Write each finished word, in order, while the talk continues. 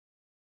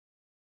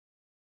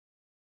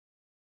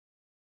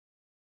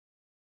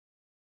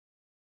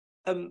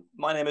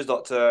My name is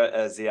Dr.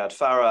 Ziad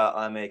Farah.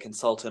 I'm a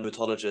consultant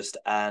rheumatologist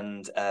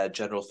and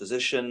general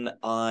physician.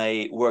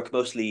 I work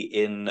mostly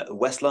in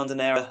West London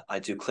area. I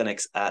do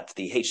clinics at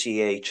the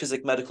HCA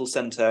Chiswick Medical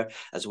Centre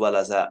as well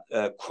as at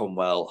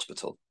Cromwell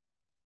Hospital.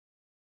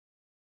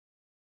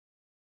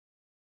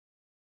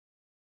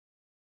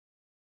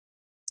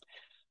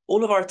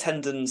 All of our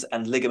tendons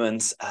and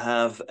ligaments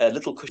have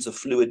little cushions of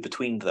fluid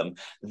between them.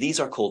 These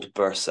are called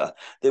bursa.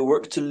 They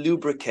work to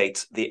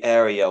lubricate the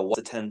area while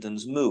the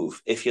tendons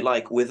move. If you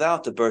like,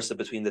 without the bursa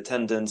between the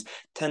tendons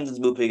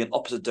moving in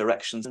opposite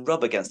directions and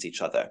rub against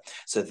each other.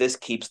 So this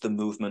keeps the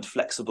movement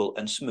flexible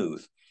and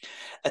smooth.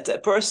 At a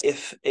bursa,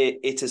 if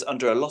it is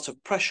under a lot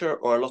of pressure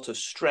or a lot of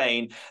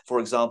strain, for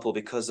example,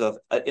 because of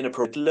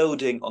inappropriate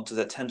loading onto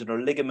the tendon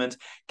or ligament,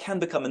 can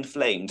become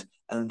inflamed.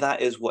 And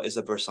that is what is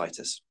a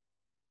bursitis.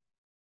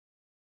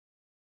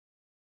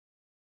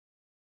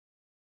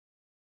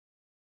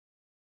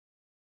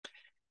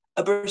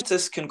 A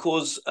bursitis can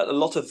cause a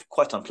lot of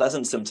quite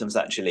unpleasant symptoms,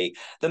 actually.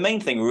 The main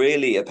thing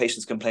really a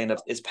patient's complain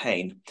of is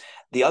pain.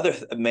 The other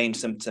main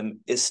symptom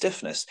is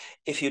stiffness.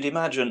 If you'd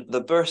imagine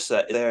the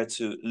bursa is there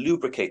to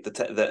lubricate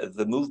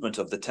the movement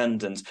of the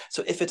tendons.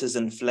 So if it is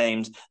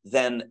inflamed,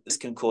 then this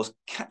can cause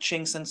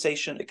catching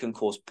sensation, it can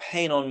cause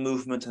pain on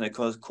movement, and it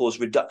can cause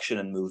reduction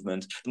in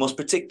movement. The most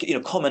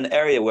particular, common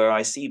area where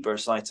I see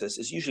bursitis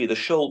is usually the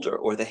shoulder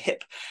or the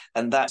hip,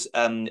 and that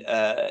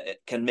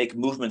can make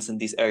movements in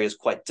these areas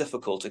quite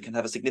difficult. It can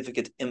have a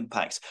significant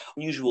impact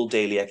on usual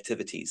daily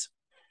activities.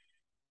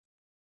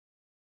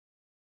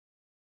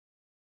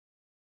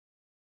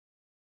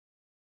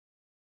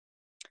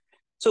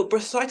 So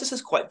bursitis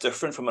is quite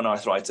different from an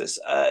arthritis.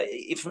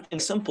 If, in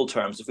simple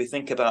terms, if we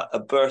think about a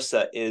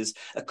bursa is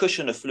a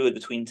cushion of fluid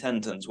between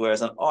tendons,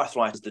 whereas an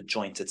arthritis is the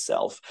joint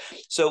itself.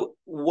 So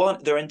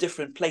they're in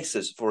different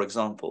places, for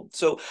example.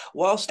 So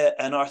whilst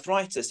an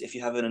arthritis, if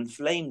you have an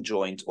inflamed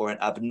joint or an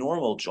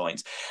abnormal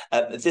joint,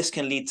 this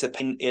can lead to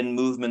pain in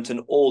movement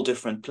in all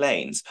different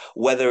planes,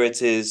 whether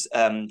it is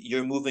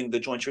you're moving the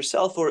joint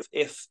yourself or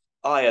if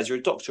I, as your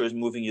doctor, is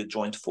moving your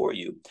joint for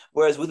you.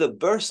 Whereas with a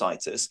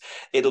bursitis,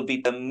 it'll be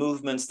the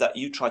movements that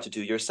you try to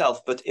do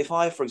yourself. But if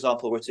I, for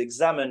example, were to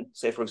examine,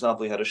 say, for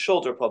example, you had a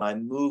shoulder problem, I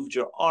moved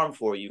your arm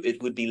for you,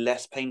 it would be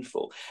less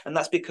painful. And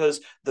that's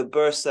because the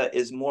bursa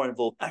is more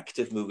involved in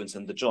active movements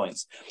in the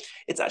joints.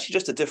 It's actually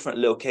just a different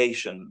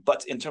location.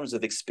 But in terms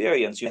of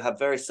experience, you have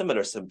very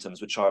similar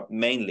symptoms, which are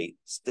mainly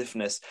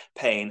stiffness,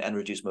 pain, and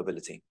reduced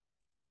mobility.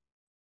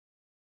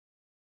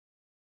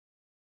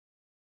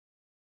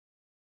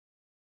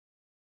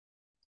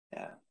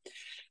 Yeah.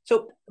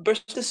 So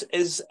bursitis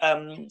is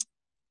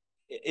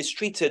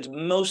treated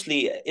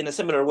mostly in a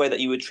similar way that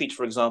you would treat,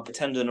 for example, a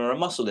tendon or a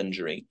muscle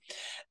injury.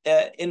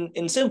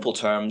 In simple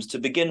terms, to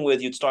begin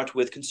with, you'd start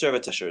with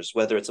conservative measures,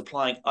 whether it's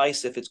applying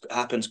ice if it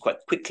happens quite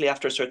quickly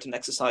after a certain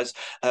exercise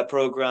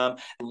program,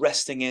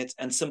 resting it,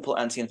 and simple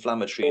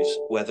anti-inflammatories,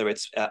 whether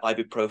it's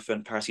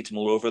ibuprofen,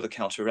 paracetamol,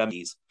 over-the-counter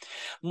remedies.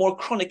 More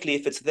chronically,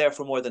 if it's there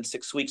for more than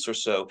 6 weeks or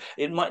so,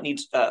 it might need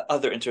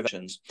other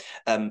interventions.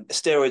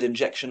 Steroid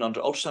injection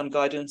under ultrasound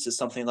guidance is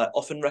something that I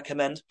often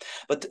recommend,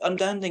 but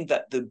understanding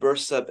that the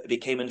bursa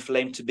became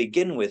inflamed to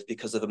begin with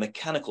because of a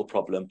mechanical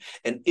problem,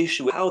 an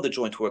issue with how the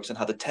joint works and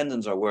how the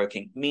tendons are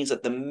working, means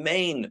that the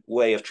main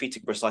way of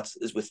treating bursitis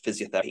is with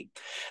physiotherapy.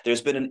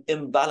 There's been an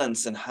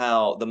imbalance in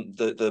how the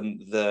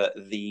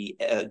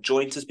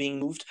joint is being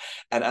moved,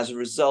 and as a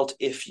result,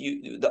 if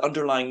the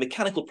underlying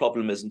mechanical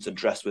problem isn't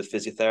addressed with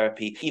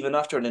physiotherapy, even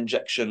after an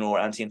injection or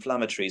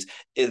anti-inflammatories,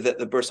 that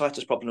the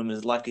bursitis problem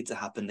is likely to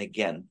happen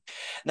again.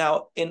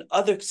 Now, in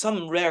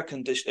some rare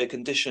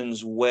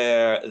conditions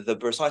where the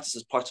bursitis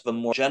is part of a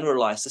more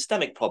generalized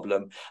systemic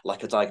problem,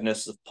 like a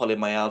diagnosis of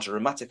polymyalgia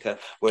rheumatica,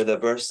 where the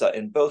bursa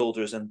in both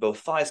shoulders and both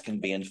thighs can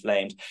be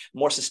inflamed,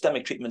 more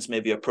systemic treatments may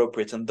be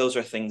appropriate, and those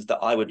are things that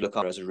I would look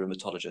at as a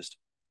rheumatologist.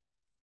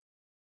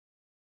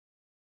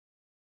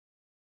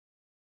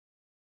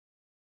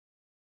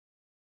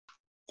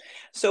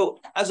 So,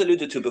 as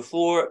alluded to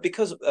before,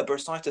 because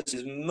bursitis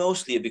is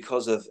mostly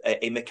because of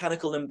a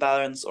mechanical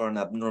imbalance or an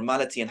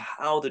abnormality in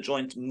how the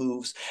joint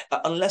moves,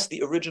 unless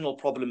the original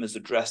problem is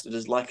addressed, it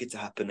is likely to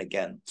happen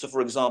again. So,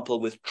 for example,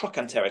 with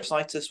trochanteric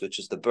bursitis, which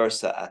is the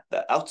bursa at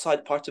the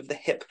outside part of the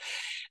hip,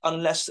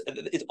 unless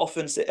it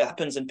often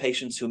happens in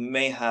patients who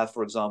may have,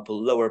 for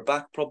example, lower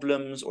back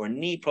problems or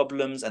knee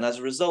problems, and as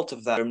a result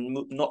of that, are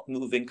not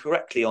moving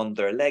correctly on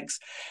their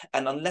legs.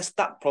 And unless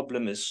that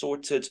problem is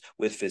sorted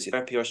with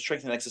physiotherapy or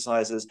strengthening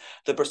exercises,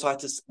 the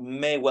bursitis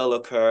may well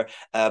occur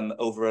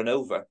over and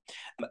over.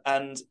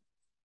 And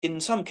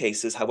in some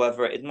cases,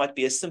 however, it might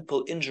be a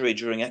simple injury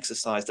during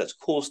exercise that's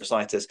caused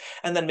bursitis,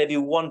 and then maybe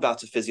one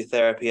bout of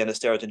physiotherapy and a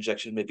steroid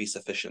injection may be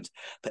sufficient.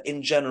 But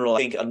in general, I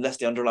think unless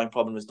the underlying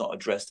problem is not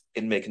addressed,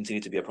 it may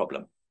continue to be a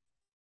problem.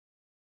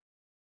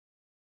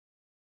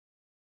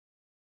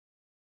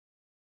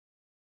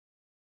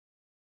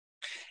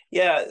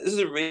 Yeah, this is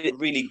a really,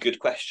 really good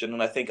question.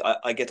 And I think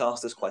I get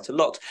asked this quite a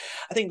lot.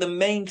 I think the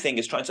main thing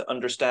is trying to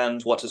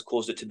understand what has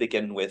caused it to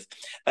begin with.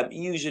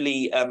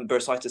 Usually,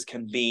 bursitis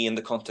can be in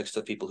the context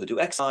of people who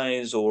do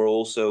exercise, or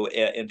also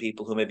in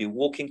people who may be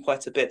walking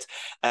quite a bit,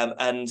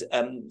 and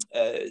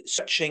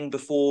stretching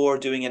before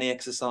doing any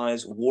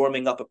exercise,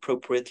 warming up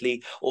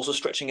appropriately, also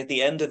stretching at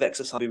the end of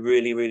exercise be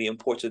really, really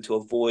important to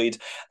avoid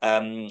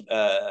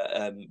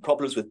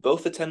problems with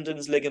both the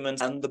tendons,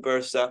 ligaments, and the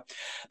bursa.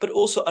 But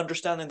also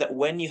understanding that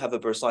when you have a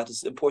bursitis,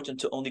 it's important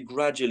to only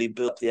gradually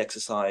build up the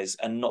exercise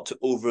and not to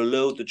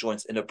overload the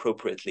joints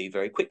inappropriately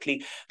very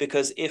quickly,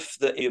 because if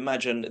you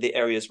imagine the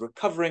area is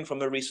recovering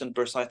from a recent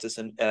bursitis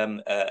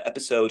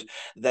episode,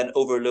 then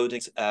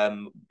overloading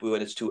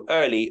when it's too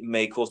early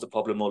may cause the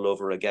problem all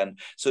over again.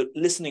 So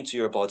listening to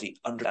your body,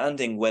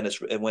 understanding when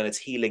it's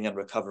healing and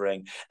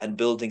recovering, and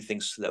building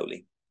things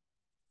slowly.